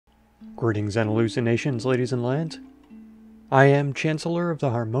Greetings and hallucinations, ladies and lads. I am Chancellor of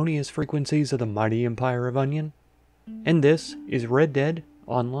the harmonious frequencies of the mighty Empire of Onion, and this is Red Dead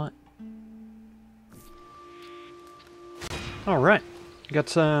Online. Alright, got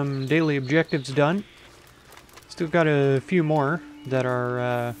some daily objectives done. Still got a few more that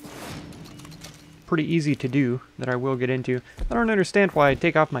are pretty easy to do that I will get into. I don't understand why I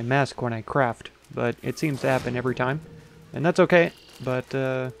take off my mask when I craft, but it seems to happen every time. And that's okay, but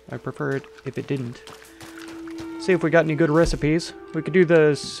I prefer it if it didn't. See if we got any good recipes. We could do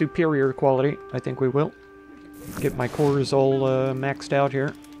the superior quality. I think we will. Get my cores all maxed out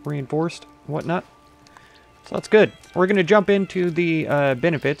here, reinforced, whatnot. So that's good. We're going to jump into the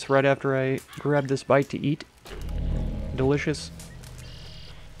benefits right after I grab this bite to eat. Delicious.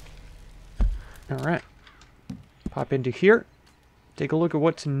 Alright. Pop into here. Take a look at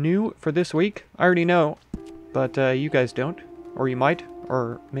what's new for this week. I already know, but you guys don't. Or you might,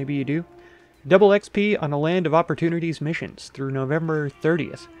 or maybe you do. Double XP on the Land of Opportunities missions through November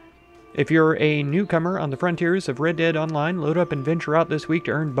 30th. If you're a newcomer on the frontiers of Red Dead Online, load up and venture out this week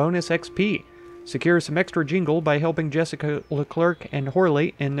to earn bonus XP. Secure some extra jingle by helping Jessica Leclerc and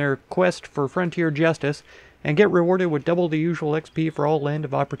Horley in their quest for frontier justice, and get rewarded with double the usual XP for all Land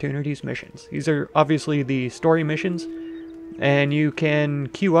of Opportunities missions. These are obviously the story missions, and you can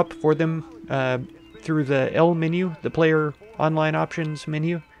queue up for them through the L menu, the player online options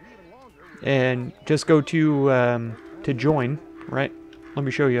menu, and just go to join, right? Let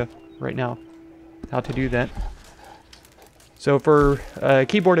me show you right now how to do that. So for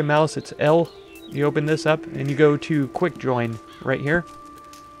keyboard and mouse, it's L. You open this up, and you go to quick join right here,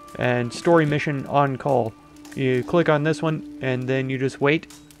 and story mission on call. You click on this one, and then you just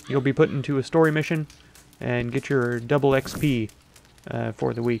wait. You'll be put into a story mission, and get your double XP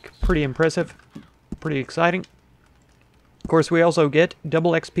for the week. Pretty impressive. Pretty exciting. Of course, we also get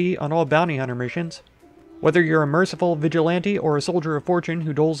double XP on all bounty hunter missions. Whether you're a merciful vigilante or a soldier of fortune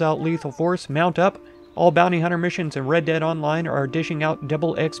who doles out lethal force, mount up. All bounty hunter missions in Red Dead Online are dishing out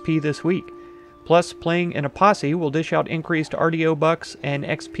double XP this week. Plus, playing in a posse will dish out increased RDO bucks and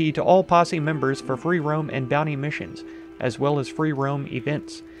XP to all posse members for free roam and bounty missions, as well as free roam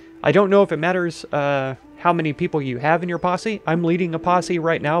events. I don't know if it matters how many people you have in your posse. I'm leading a posse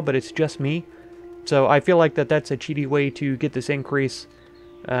right now, but it's just me. So I feel like that's a cheaty way to get this increase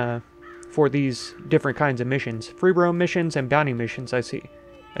for these different kinds of missions. Free roam missions and bounty missions, I see.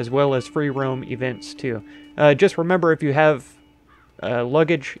 As well as free roam events, too. Just remember, if you have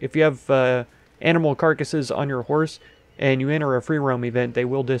luggage, if you have animal carcasses on your horse, and you enter a free roam event, they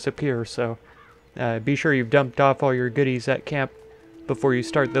will disappear. So be sure you've dumped off all your goodies at camp before you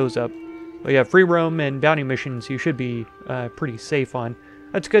start those up. But yeah, free roam and bounty missions you should be pretty safe on.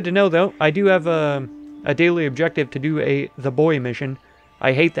 That's good to know, though. I do have a daily objective to do the boy mission.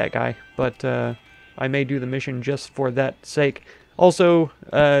 I hate that guy, but I may do the mission just for that sake. Also,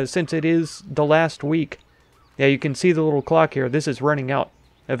 since it is the last week, yeah, you can see the little clock here. This is running out.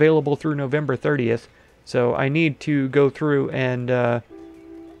 Available through November 30th. So I need to go through and,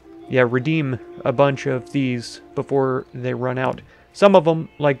 yeah, redeem a bunch of these before they run out. Some of them,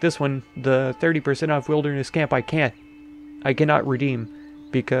 like this one, the 30% off Wilderness Camp, I cannot redeem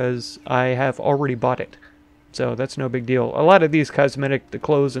because I have already bought it. So that's no big deal. A lot of these cosmetic, the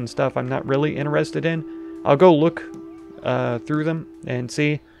clothes and stuff, I'm not really interested in. I'll go look through them and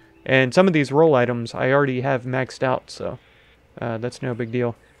see. And some of these role items I already have maxed out, so that's no big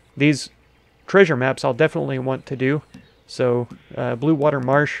deal. These treasure maps I'll definitely want to do. So Blue Water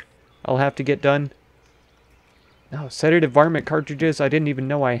Marsh I'll have to get done. Oh, sedative varmint cartridges I didn't even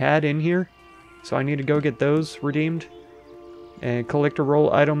know I had in here. So I need to go get those redeemed. And collector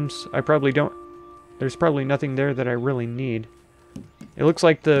role items, I probably don't... There's probably nothing there that I really need. It looks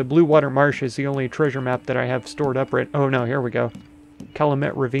like the Blue Water Marsh is the only treasure map that I have stored up right... Oh no, here we go.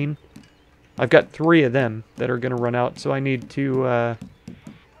 Calumet Ravine. I've got 3 of them that are going to run out, so I need to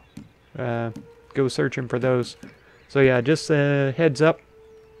go searching for those. So yeah, just heads up.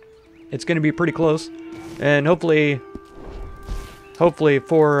 It's going to be pretty close. And hopefully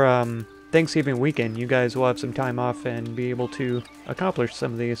for Thanksgiving weekend, you guys will have some time off and be able to accomplish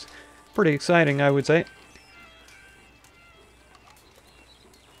some of these. Pretty exciting, I would say.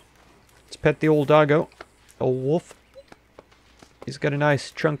 Let's pet the old doggo. Old wolf. He's got a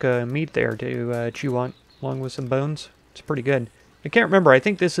nice chunk of meat there to chew on, along with some bones. It's pretty good. I can't remember. I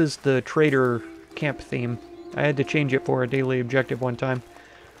think this is the trader camp theme. I had to change it for a daily objective one time.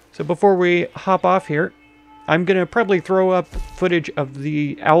 So before we hop off here, I'm going to probably throw up footage of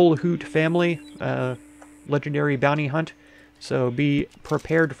the Owlhoot Family legendary bounty hunt. So be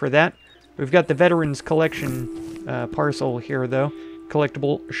prepared for that. We've got the Veterans Collection parcel here, though.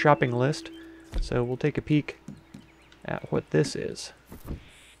 collectible shopping list. So we'll take a peek at what this is.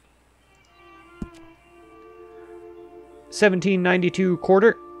 1792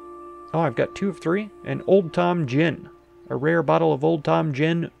 quarter. Oh, I've got 2 of 3. An Old Tom Gin. A rare bottle of Old Tom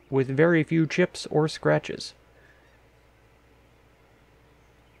Gin with very few chips or scratches.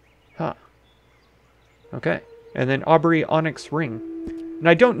 Huh. Okay. And then Aubrey Onyx Ring. And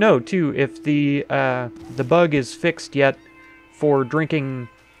I don't know, too, if the bug is fixed yet for drinking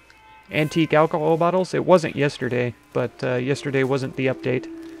antique alcohol bottles. It wasn't yesterday, but yesterday wasn't the update.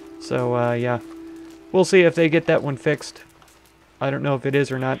 So, yeah. We'll see if they get that one fixed. I don't know if it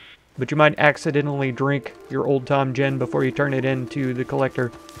is or not. But you might accidentally drink your Old Tom Gin before you turn it into the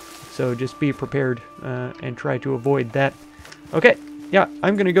collector. So just be prepared and try to avoid that. Okay, yeah,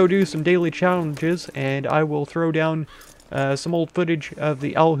 I'm going to go do some daily challenges, and I will throw down some old footage of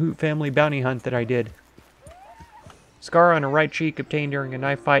the Owlhoot Family bounty hunt that I did. Scar on a right cheek obtained during a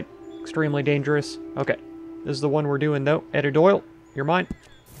knife fight. Extremely dangerous. Okay, this is the one we're doing, though. Etta Doyle, you're mine.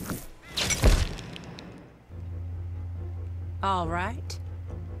 All right.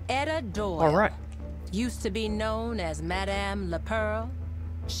 Etta Doyle. All right. Used to be known as Madame La Pearl.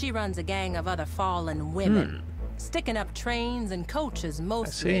 She runs a gang of other fallen women, sticking up trains and coaches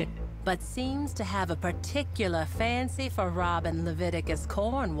mostly, but seems to have a particular fancy for robbing Leviticus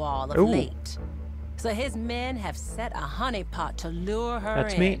Cornwall of late. So his men have set a honeypot to lure her in.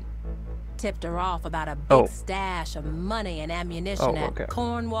 That's me. Tipped her off about a big stash of money and ammunition at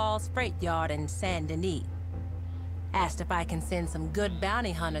Cornwall's freight yard in Saint Denis. Asked if I can send some good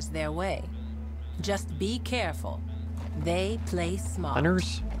bounty hunters their way. Just be careful. They play smart.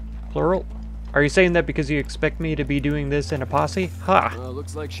 Hunters? Plural? Are you saying that because you expect me to be doing this in a posse? Ha!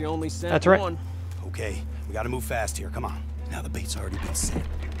 Looks like she only sent That's right. one. Okay, we gotta move fast here. Come on. Now the bait's already been set.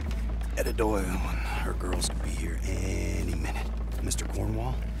 Etta Doyle and her girls could be here any minute. Mr.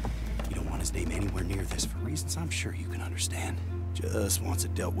 Cornwall, you don't want his name anywhere near this for reasons I'm sure you can understand. Just wants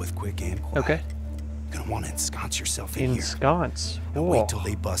it dealt with quick and quiet. Okay. Gonna want to ensconce yourself in here. Ensconce? Now wait till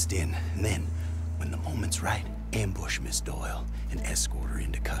they bust in, and then, when the moment's right, ambush Miss Doyle and escort her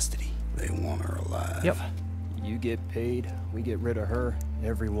into custody. They want her alive. Yep. You get paid, we get rid of her,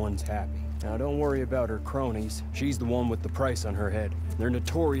 everyone's happy. Now don't worry about her cronies. She's the one with the price on her head. They're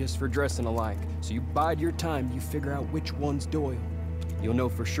notorious for dressing alike, so you bide your time, you figure out which one's Doyle. You'll know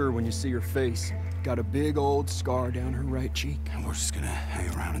for sure when you see her face. Got a big old scar down her right cheek. And we're just gonna hang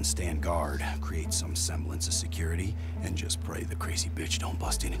around and stand guard, create some semblance of security, and just pray the crazy bitch don't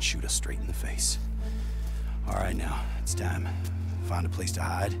bust in and shoot us straight in the face. All right, now, it's time. Find a place to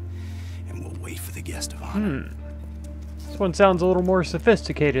hide, and we'll wait for the guest of honor. This one sounds a little more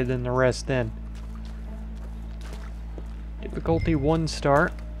sophisticated than the rest, then. Difficulty 1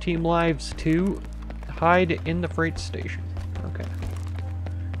 star. Team lives 2. Hide in the freight station. Okay.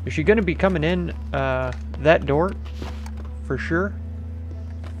 Is she going to be coming in that door? For sure?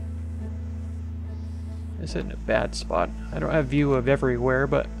 This isn't a bad spot. I don't have view of everywhere,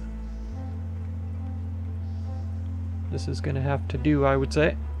 but this is going to have to do, I would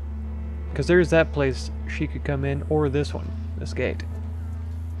say. Because there's that place she could come in, or this one, this gate.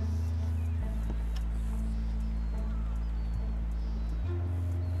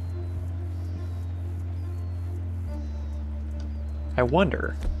 I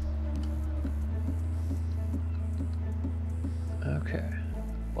wonder. Okay.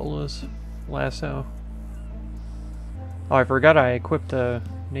 Bolas, lasso. Oh, I forgot I equipped a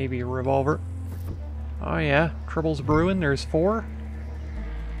Navy revolver. Oh yeah, trouble's brewing. There's 4.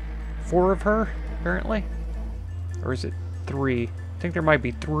 4 of her, apparently. Or is it 3? I think there might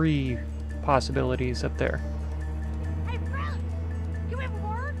be 3 possibilities up there. Hey, Riley! You have a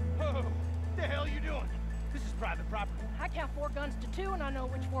word? Whoa! What the hell are you doing? This is private property. I count 4 guns to 2, and I know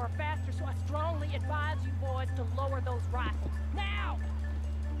which 4 are faster, so I strongly advise you boys to lower those rifles. Now!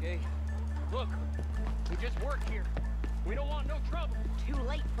 Okay. Look, we just work here. We don't want no trouble. Too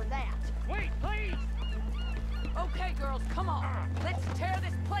late for that. Wait, please! Okay, girls, come on. Let's tear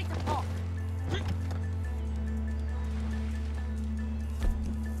this place apart. This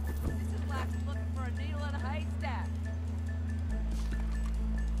is like looking for a needle in a haystack.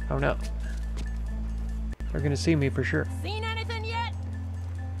 Oh no. They're gonna see me for sure. Seen anything yet?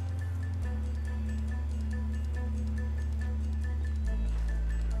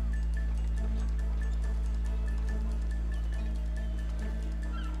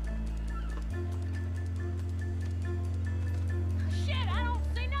 Shit, I don't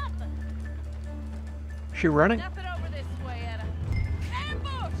see nothing. She running? Step it over this way, Etta.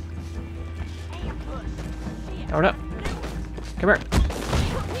 Ambush! Ambush! Shit. Oh no. Come here.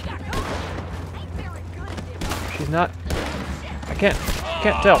 We got cover. Ain't very good at this. She's not. I can't.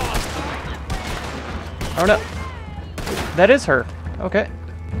 Can't tell. Oh no. That is her. Okay.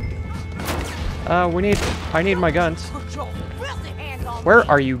 I need my guns. Where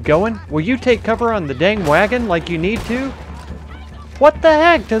are you going? Will you take cover on the dang wagon like you need to? What the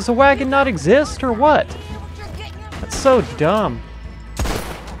heck? Does the wagon not exist or what? That's so dumb.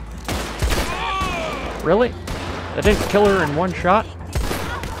 Really? That didn't kill her in one shot?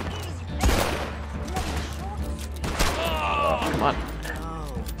 Oh, come on.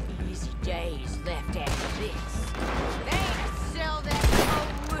 Easy days left after this. They ain't sell that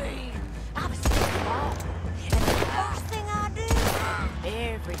for me. I was sick of all. And the first thing I do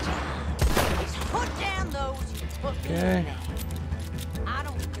every time is put down those you put me in there. I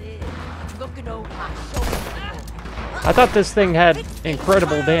don't live looking over my shoulder. I thought this thing had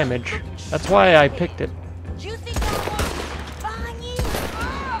incredible damage. That's why I picked it. You think I want to find you?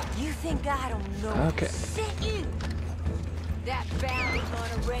 You think I don't know Okay. who sent you? That bounty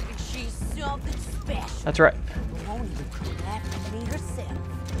hunter reckons she's something special. That's right. Won't even come after me herself.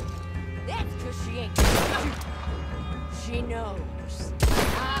 That's because she ain't you. She knows.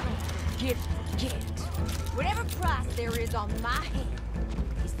 I don't forget. Whatever price there is on my head,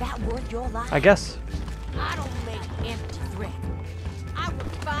 is that worth your life? I guess. I don't make empty threats. I will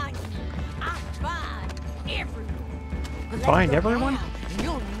find you. I find everyone. But let Find me go everyone? now, and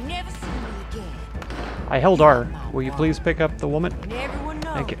you'll never see me again. I held R. Will you please pick up the woman? And everyone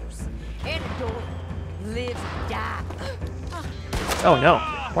knows. Thank you. Etta Doyle lives and dies. Oh no.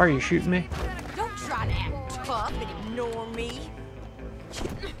 Why are you shooting me? Don't try to act tough and ignore me.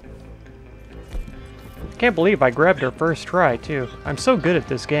 Can't believe I grabbed her first try, too. I'm so good at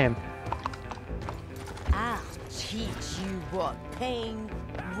this game. I'll teach you what pain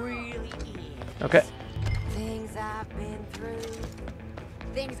really is. Okay. Things I've been through.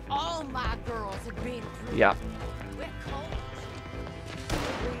 Things all my girls have been through. Yeah. We're cold.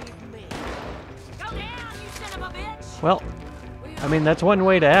 Believe me. Go down, you son of a bitch! Well, I mean, that's one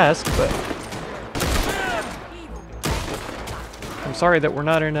way to ask, but I'm sorry that we're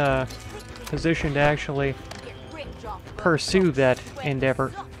not in a position to actually pursue that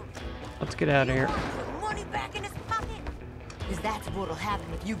endeavor. Let's get out of here. Money back in his pocket. 'Cause that's what'll happen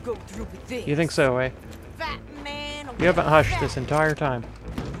if you go through with this. You think so, eh? Fat man You haven't hushed this entire time.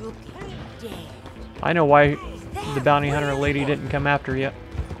 Look at him dead. I know why the bounty hunter lady didn't come after you.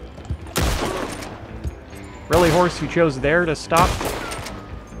 Really, horse, you chose there to stop?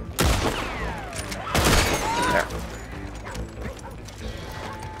 There.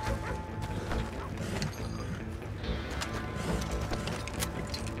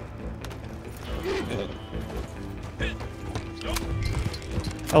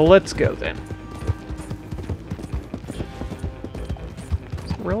 Oh, let's go then.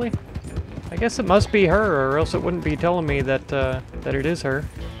 Really? I guess it must be her, or else it wouldn't be telling me that that it is her.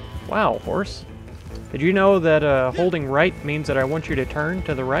 Wow, horse. Did you know that holding right means that I want you to turn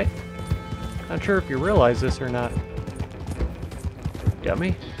to the right? Not sure if you realize this or not.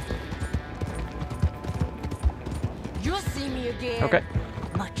 Dummy. You'll see me again. Okay.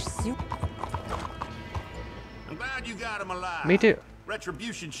 Much soon. I'm glad you got him alive. Me too.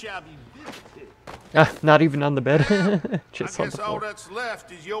 Retribution shall be visited. Not even on the bed. Just I on the guess all floor. that's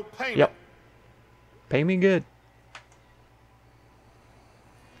left is your payment. Yep. Pay me good.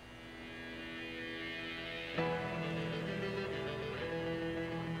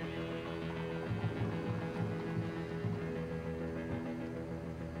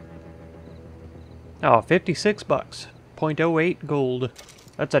 Oh, 56 bucks. 0.08 gold.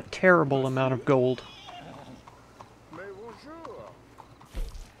 That's a terrible amount of gold.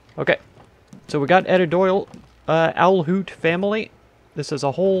 Okay. So we got Etta Doyle, Owlhoot Family. This is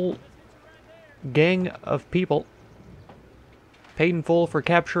a whole gang of people paid in full for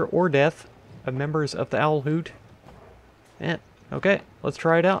capture or death of members of the Owlhoot. Yeah, okay, let's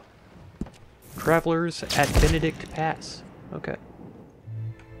try it out. Travelers at Benedict Pass. Okay.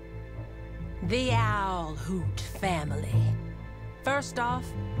 The Owlhoot Family. First off,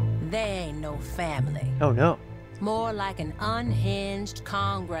 they ain't no family. Oh no. More like an unhinged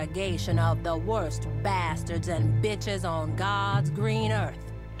congregation of the worst bastards and bitches on God's green earth.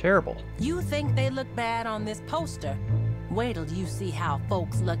 Terrible. You think they look bad on this poster? Wait till you see how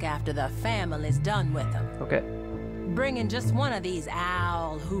folks look after the families done with them. Okay. Bringing just one of these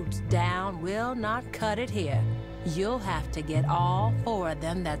Owlhoots down will not cut it here. You'll have to get all 4 of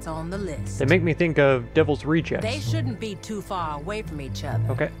them that's on the list. They make me think of Devil's Rejects. They shouldn't be too far away from each other.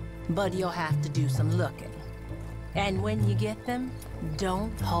 Okay. But you'll have to do some looking. And when you get them,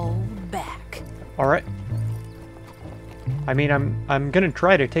 don't hold back. Alright. I mean, I'm gonna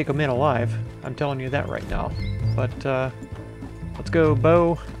try to take them in alive. I'm telling you that right now. But, Let's go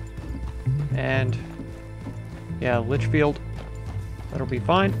bow. And yeah, Litchfield. That'll be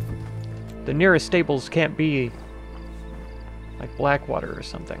fine. The nearest stables can't be like Blackwater or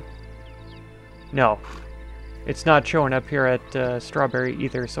something. No. It's not showing up here at Strawberry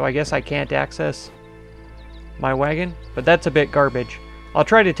either, so I guess I can't access my wagon. But that's a bit garbage. I'll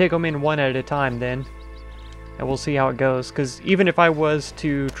try to take them in one at a time then. And we'll see how it goes. Because even if I was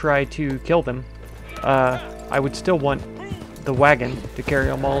to try to kill them, I would still want the wagon to carry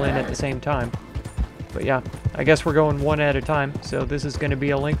them all in at the same time. But yeah, I guess we're going one at a time. So this is going to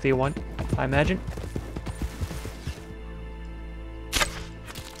be a lengthy one, I imagine.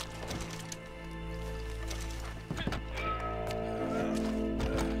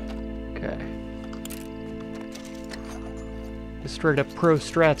 Okay. Just straight up pro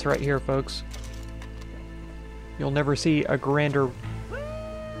strats right here, folks. You'll never see a grander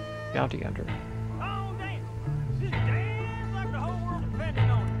bounty hunter. Oh, damn. This damn like the whole world depending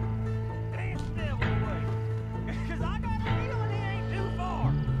on it. It ain't still away. Because I got a feeling it ain't too far.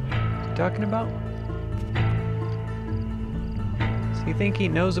 What's he talking about? Does he think he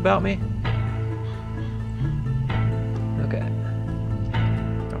knows about me? Okay.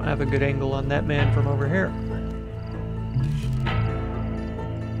 Don't have a good angle on that man from over here.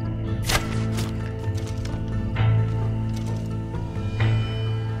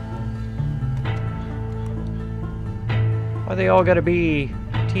 Why they all gotta be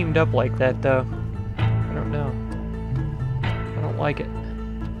teamed up like that, though? I don't know. I don't like it.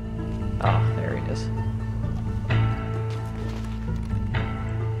 Ah, there he is.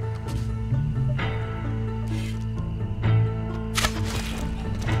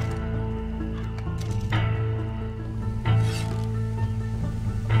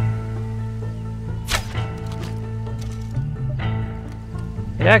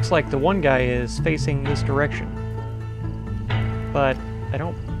 It acts like the one guy is facing this direction. But I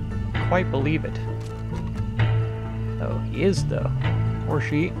don't quite believe it. Oh, he is, though. Or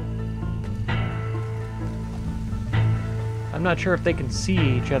she. I'm not sure if they can see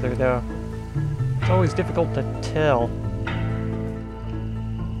each other, though. It's always difficult to tell.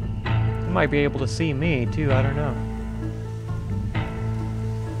 They might be able to see me, too. I don't know.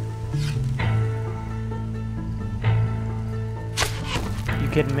 You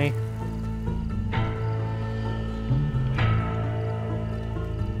kidding me?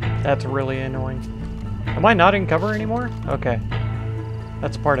 That's really annoying. Am I not in cover anymore? Okay.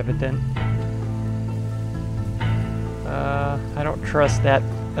 That's part of it then. I don't trust that.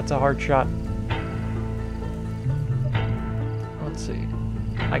 That's a hard shot. Let's see.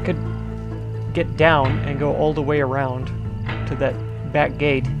 I could get down and go all the way around to that back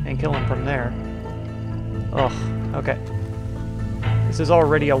gate and kill him from there. Ugh, okay. This is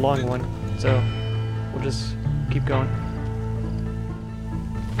already a long one, so we'll just keep going.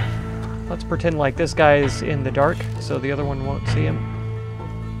 Let's pretend like this guy is in the dark, so the other one won't see him.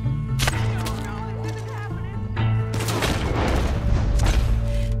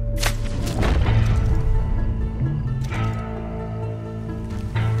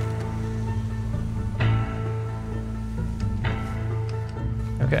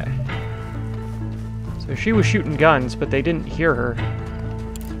 Okay. So she was shooting guns, but they didn't hear her,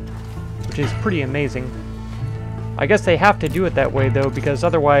 which is pretty amazing. I guess they have to do it that way, though, because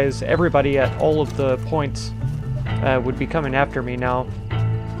otherwise everybody at all of the points would be coming after me now.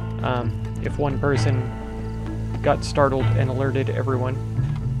 If one person got startled and alerted everyone.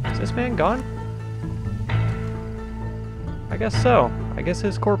 Is this man gone? I guess so. I guess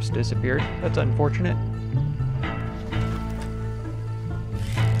his corpse disappeared. That's unfortunate.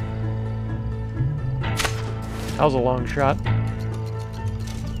 That was a long shot.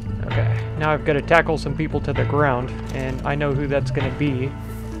 Okay, now I've got to tackle some people to the ground, and I know who that's going to be.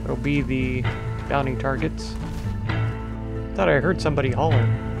 It'll be the bounty targets. Thought I heard somebody holler.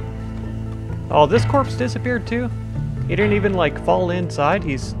 Oh, this corpse disappeared too? He didn't even, like, fall inside.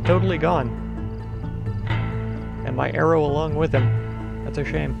 He's totally gone. And my arrow along with him. That's a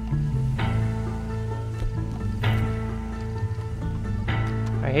shame.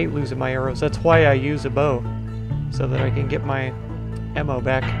 I hate losing my arrows. That's why I use a bow. So that I can get my ammo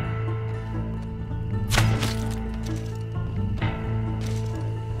back.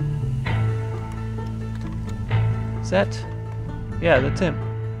 Is that? Yeah, that's him.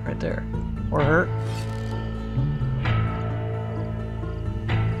 Right there. Or her.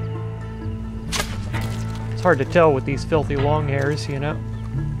 It's hard to tell with these filthy long hairs, you know?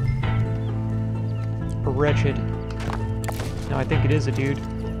 Wretched. No, I think it is a dude.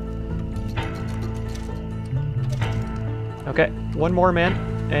 Okay, one more man,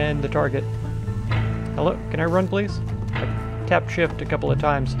 and the target. Hello, can I run, please? I tapped shift a couple of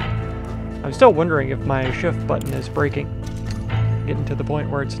times. I'm still wondering if my shift button is breaking. Getting to the point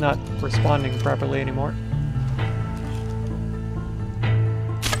where it's not responding properly anymore.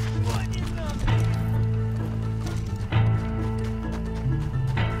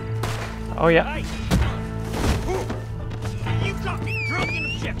 Oh yeah. Hey! You got me drunk and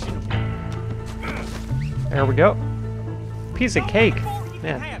objectionable. There we go. Piece of cake.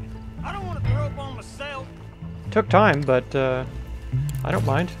 Man. I don't want to throw up on myself. Took time, but I don't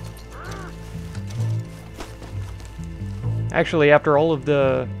mind. Actually, after all of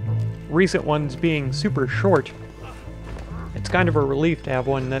the recent ones being super short, it's kind of a relief to have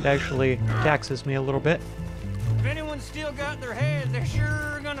one that actually taxes me a little bit. If anyone's still got their heads, they're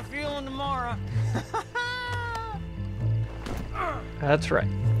sure gonna feel them tomorrow. That's right.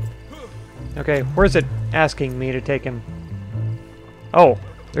 Okay, where's it asking me to take him? Oh,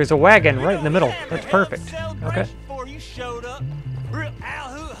 there's a wagon right in the middle. That's perfect. Okay. Before you showed up, real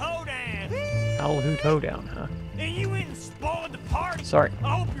Owlhoot hoedown. Owlhoot hoedown, huh? And you went and spoiled the party. Sorry.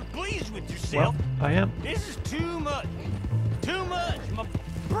 I hope you're pleased with Well, yourself. I am. This is too much. Too much. My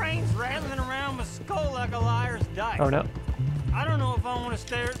brain's rattling around my skull like a liar's dice. Oh no. I don't know if I want to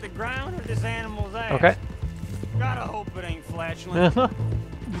stare at the ground or this animal's ass. Okay. Gotta hope it ain't flatulent. Well,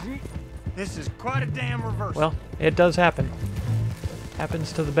 This is quite a damn reversal. it does happen.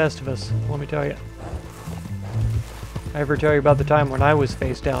 Happens to the best of us, let me tell you. I ever tell you about the time when I was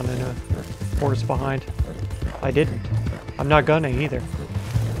face down in a horse behind? I didn't. I'm not gonna either.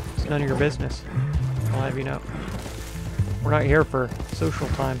 It's none of your business. I'll have you know. We're not here for social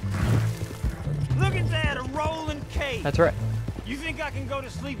time. Look at that, a rolling cage. That's right. You think I can go to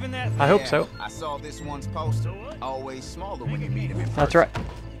sleep in that? I hope so. I saw this one's poster. Always smaller when you meet him in person. That's right.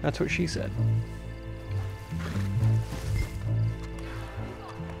 That's what she said.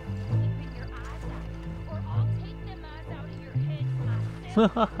 He's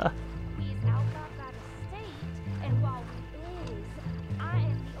out back at a state, and while he is, I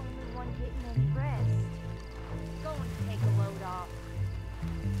am the only one getting any rest. Go and take a load off.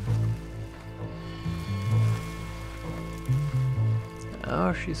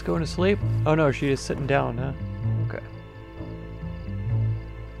 Oh, she's going to sleep? Oh no, she is sitting down, huh? Okay.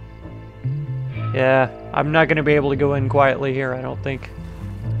 Yeah, I'm not going to be able to go in quietly here, I don't think.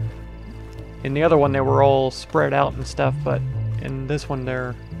 In the other one, they were all spread out and stuff, but in this one,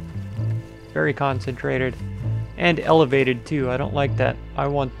 they're very concentrated. And elevated, too. I don't like that. I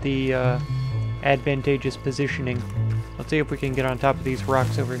want the advantageous positioning. Let's see if we can get on top of these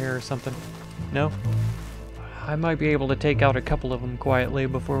rocks over here or something. No? I might be able to take out a couple of them quietly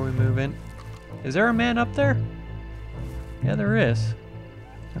before we move in. Is there a man up there? Yeah, there is.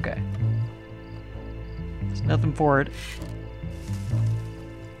 Okay. There's nothing for it.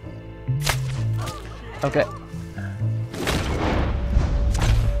 Okay.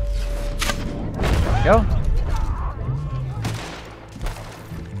 There we go.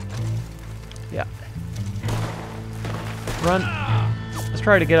 Yeah. Run. Let's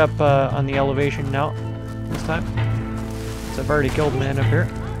try to get up on the elevation now. This time. So I've already killed a man up here.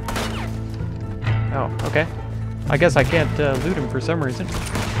 Oh, okay. I guess I can't loot him for some reason.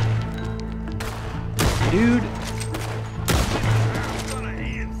 Dude.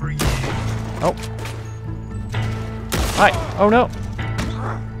 Oh. Hi. Oh no.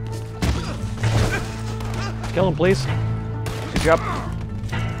 Kill him, please. Good job.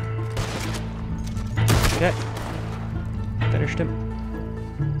 Okay. Finished him.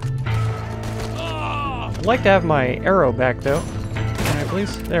 I'd like to have my arrow back, though. Can I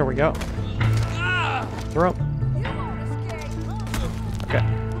please? There we go. Throw him. Okay.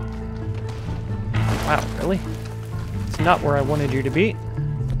 Wow, really? It's not where I wanted you to be.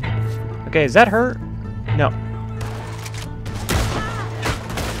 Okay, is that her? No.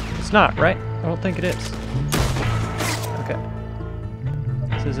 It's not, right? I don't think it is. Okay.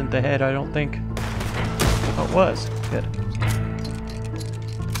 This isn't the head, I don't think. Oh, it was. Good.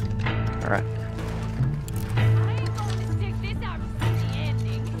 Alright.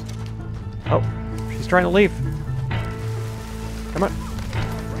 Oh, she's trying to leave. Come on.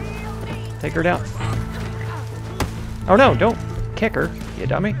 Take her down. Oh no, don't kick her, you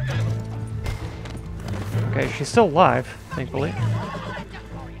dummy. Okay, she's still alive, thankfully.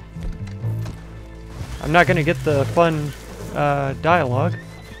 I'm not gonna get the fun dialogue.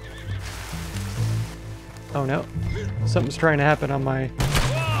 Oh no. Something's trying to happen on my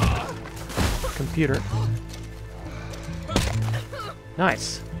computer.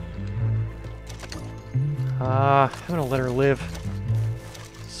 Nice. I'm gonna let her live.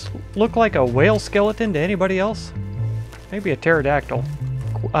 Look like a whale skeleton to anybody else? Maybe a pterodactyl.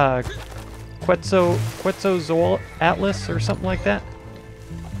 Quetzalcoatl or something like that.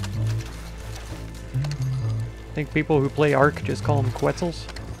 I think people who play Ark just call them Quetzals.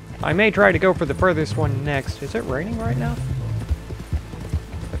 I may try to go for the furthest one next. Is it raining right now?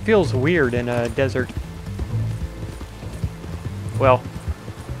 It feels weird in a desert. Well,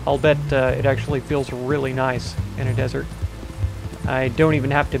 I'll bet it actually feels really nice in a desert. I don't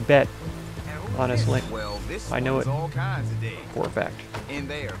even have to bet, honestly. Well, this I know it all kinds of days. for a fact. In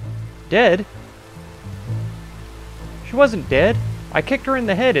there. Dead? She wasn't dead. I kicked her in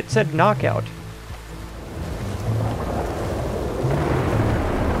the head. It said knockout.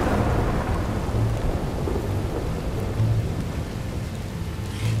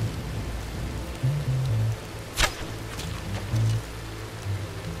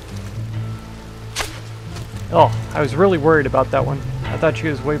 Oh, I was really worried about that one. I thought she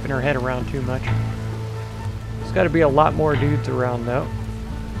was waving her head around too much. There's got to be a lot more dudes around, though.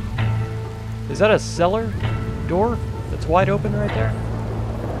 Is that a cellar door that's wide open right there?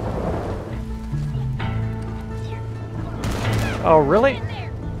 Oh, really?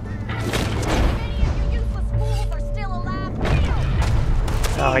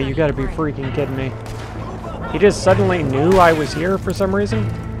 Oh, you gotta be freaking kidding me. He just suddenly knew I was here for some reason?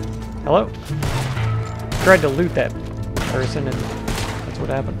 Hello? Tried to loot that person and that's what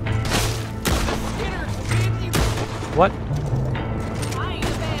happened. What?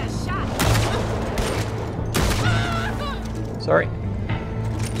 Sorry.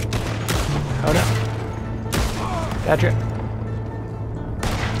 Oh no. Gotcha.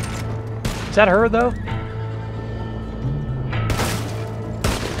 Is that her though?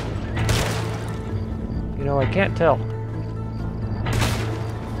 You know, I can't tell.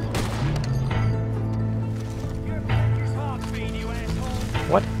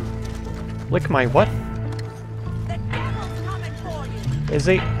 What? Lick my what? Is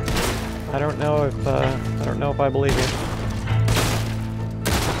he? I don't know if I believe you.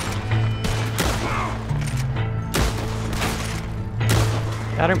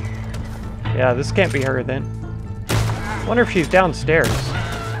 Got him. Yeah, this can't be her then. Wonder if she's downstairs.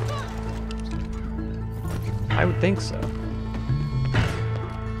 I would think so.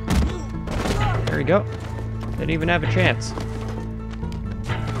 There we go. Didn't even have a chance.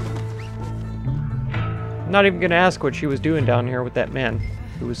 I'm not even gonna ask what she was doing down here with that man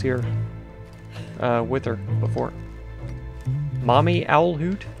who was here with her before. Mommy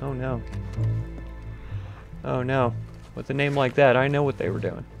Owlhoot? Oh no. Oh no. With a name like that, I know what they were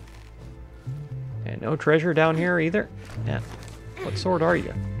doing. And no treasure down here either? Yeah. What sort are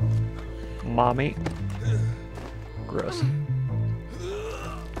you? Mommy. Gross.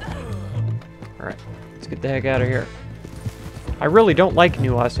 Alright, let's get the heck out of here. I really don't like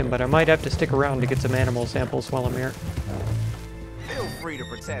New Austin, but I might have to stick around to get some animal samples while I'm here. Feel free to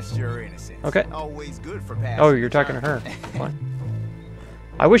protest your innocence. Okay. Always good for passing. Oh, you're talking to her. Fine.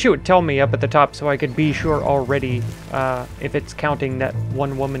 I wish it would tell me up at the top so I could be sure already if it's counting that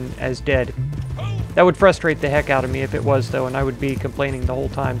one woman as dead. That would frustrate the heck out of me if it was, though, and I would be complaining the whole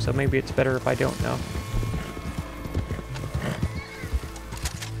time, so maybe it's better if I don't know.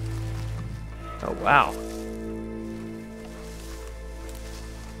 Oh, wow.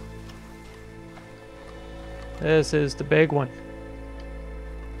 This is the big one.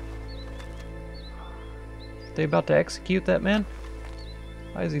 Are they about to execute that man?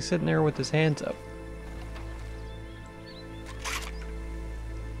 Why is he sitting there with his hands up?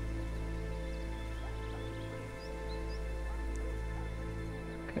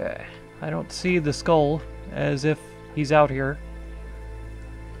 Okay. I don't see the skull as if he's out here.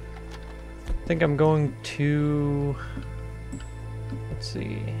 I think I'm going to... Let's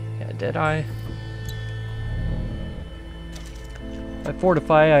see. Yeah, Deadeye. If I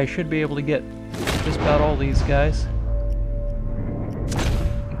fortify, I should be able to get just about all these guys.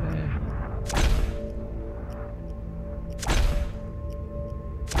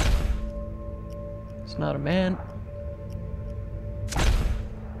 It's not a man.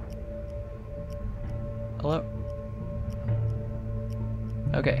 Hello?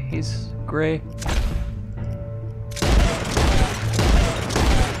 Okay, he's gray.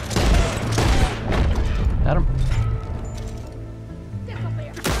 Got him.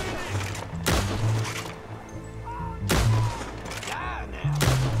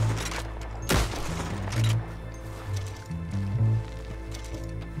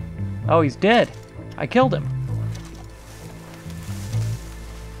 Oh, he's dead. I killed him.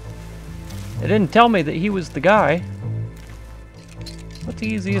 It didn't tell me that he was the guy. What's the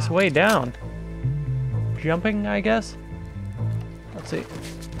easiest way down? Jumping, I guess? Let's see.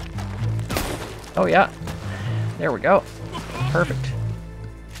 Oh, yeah. There we go. Perfect.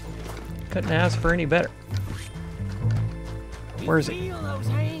 Couldn't ask for any better. Where is it?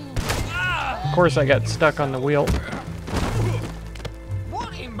 Of course I got stuck on the wheel.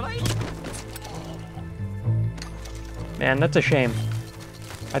 Man, that's a shame.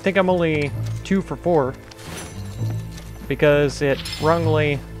 I think I'm only 2 for 4. Because it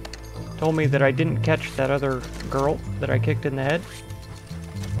wrongly told me that I didn't catch that other girl that I kicked in the head.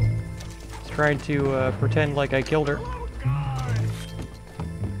 It's trying to pretend like I killed her.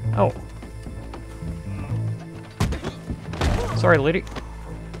 Oh. Sorry, lady.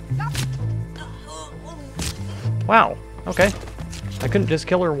 Wow. Okay. I couldn't just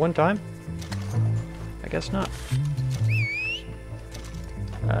kill her one time? I guess not.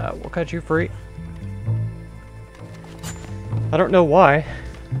 We'll cut you free. I don't know why.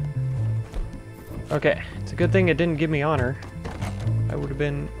 Okay. It's a good thing it didn't give me honor. I would have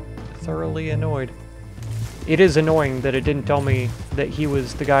been thoroughly annoyed. It is annoying that it didn't tell me that he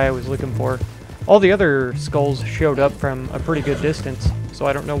was the guy I was looking for. All the other skulls showed up from a pretty good distance, so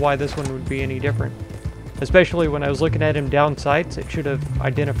I don't know why this one would be any different. Especially when I was looking at him down sights, it should have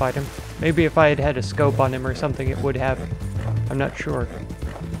identified him. Maybe if I had had a scope on him or something, it would have. I'm not sure.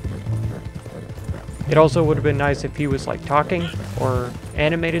 It also would have been nice if he was like talking or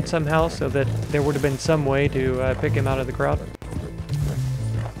animated somehow so that there would have been some way to pick him out of the crowd.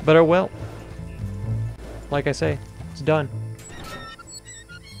 But oh well. Like I say, it's done.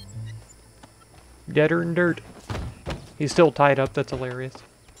 Deader than dirt. He's still tied up, that's hilarious.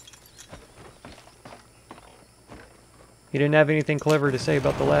 You didn't have anything clever to say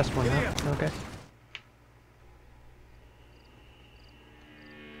about the last one, huh? Okay.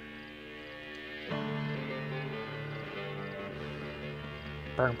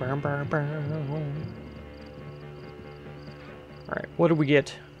 Alright, what do we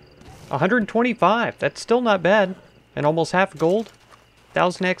get? 125! That's still not bad. And almost half gold?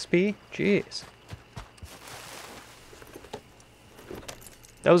 1000 XP? Jeez.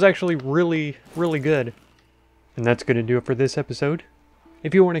 That was actually really, really good. And that's going to do it for this episode.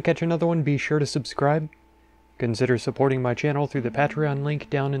 If you want to catch another one, be sure to subscribe. Consider supporting my channel through the Patreon link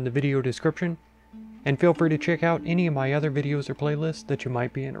down in the video description. And feel free to check out any of my other videos or playlists that you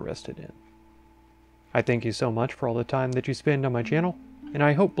might be interested in. I thank you so much for all the time that you spend on my channel, and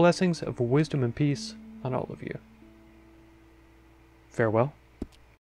I hope blessings of wisdom and peace on all of you. Farewell.